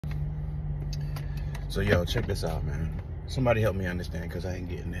So, yo, check this out, man. Somebody help me understand, because I ain't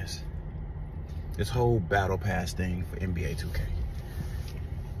getting this. This whole battle pass thing for NBA 2K.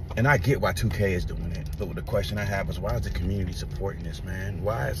 And I get why 2K is doing it. But the question I have is, why is the community supporting this, man?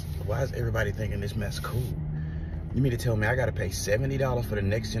 Why is everybody thinking this mess cool? You mean to tell me I got to pay $70 for the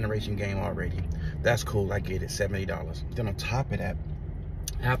next generation game already? That's cool, I get it, $70. Then on top of that,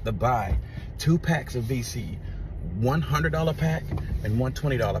 I have to buy 2 packs of VC. $100 pack and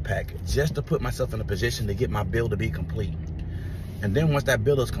 $120 pack, just to put myself in a position to get my build to be complete. And then once that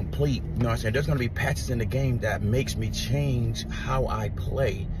build is complete, you know what I'm saying, there's going to be patches in the game that makes me change how I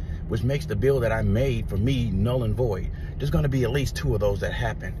play, which makes the build that I made for me null and void. There's going to be at least 2 of those that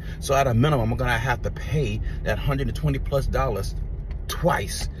happen. So at a minimum, I'm going to have to pay that $120+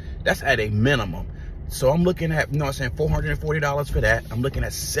 twice. That's at a minimum. So I'm looking at, you know what I'm saying, $440 for that. I'm looking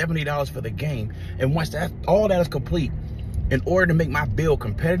at $70 for the game. And once all that is complete, in order to make my build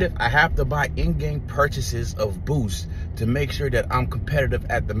competitive, I have to buy in-game purchases of boosts to make sure that I'm competitive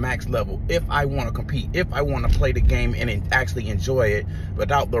at the max level. If I want to compete, if I want to play the game and actually enjoy it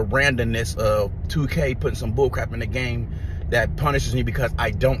without the randomness of 2K putting some bullcrap in the game that punishes me because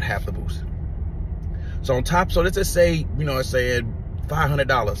I don't have the boost. So on top, so let's just say, you know what I'm saying,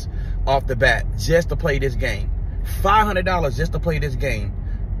 $500 off the bat just to play this game. $500 just to play this game.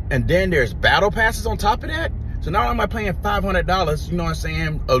 And then there's battle passes on top of that. So not only am I paying $500, you know what I'm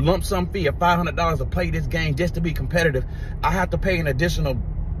saying, a lump sum fee of $500 to play this game just to be competitive, I have to pay an additional,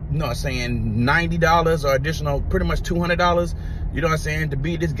 you know what I'm saying, $90 or additional pretty much $200, you know what I'm saying, to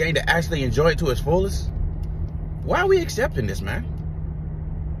beat this game, to actually enjoy it to its fullest. Why are we accepting this, man?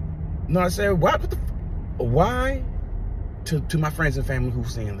 You know what I'm saying? Why? To my friends and family who've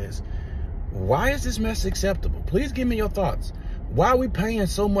seen this, why is this mess acceptable? Please give me your thoughts. Why are we paying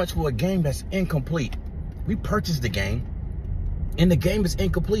so much for a game that's incomplete? We purchased the game, and the game is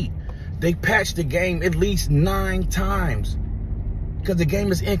incomplete. They patched the game at least 9 times because the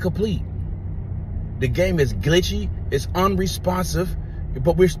game is incomplete. The game is glitchy, it's unresponsive,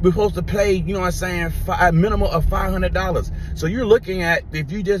 but we're supposed to play, you know what I'm saying, a minimum of $500. So you're looking at,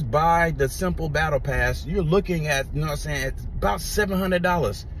 if you just buy the simple battle pass, you're looking at, you know what I'm saying, it's about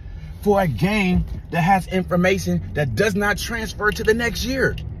 $700 for a game that has information that does not transfer to the next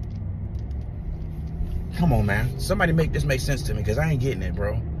year. Come on, man. Somebody make this make sense to me, because I ain't getting it,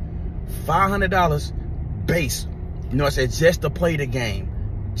 bro. $500 base, you know what I'm saying, just to play the game.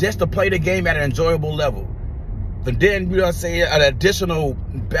 Just to play the game at an enjoyable level. But then, you know what I'm saying, an additional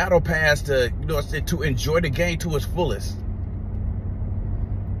battle pass to, you know what I'm saying, to enjoy the game to its fullest.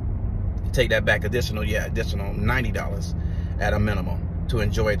 Take that back, additional $90 at a minimum to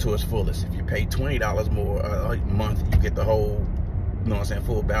enjoy it to its fullest. If you pay $20 more a month, you get the whole, you know what I'm saying,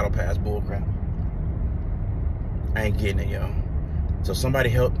 full battle pass bullcrap. I ain't getting it, yo. So somebody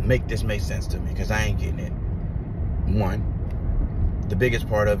help make this make sense to me, because I ain't getting it. One, the biggest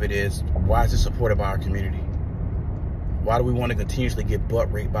part of it is, why is it supported by our community? Why do we want to continuously get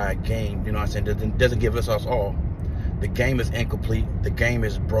butt raped by a game, you know what I'm saying, that doesn't give us all? The game is incomplete. The game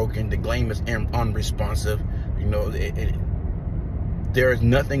is broken. The game is unresponsive. You know, there is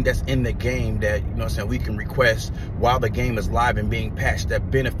nothing that's in the game that, you know what I'm saying, we can request while the game is live and being patched that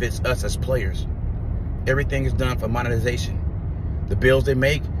benefits us as players. Everything is done for monetization. The builds they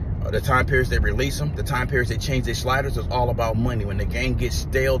make, the time periods they release them, the time periods they change their sliders, is all about money. When the game gets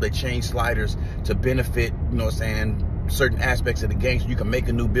stale, they change sliders to benefit, you know what I'm saying, certain aspects of the game, so you can make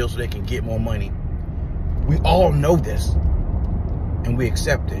a new build so they can get more money. We all know this, and we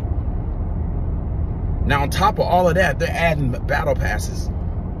accept it. Now, on top of all of that, they're adding battle passes,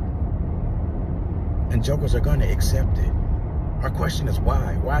 and jokers are going to accept it. Our question is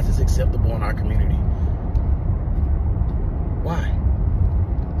why? Why is this acceptable in our community? Why?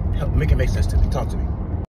 Help make it make sense to me. Talk to me.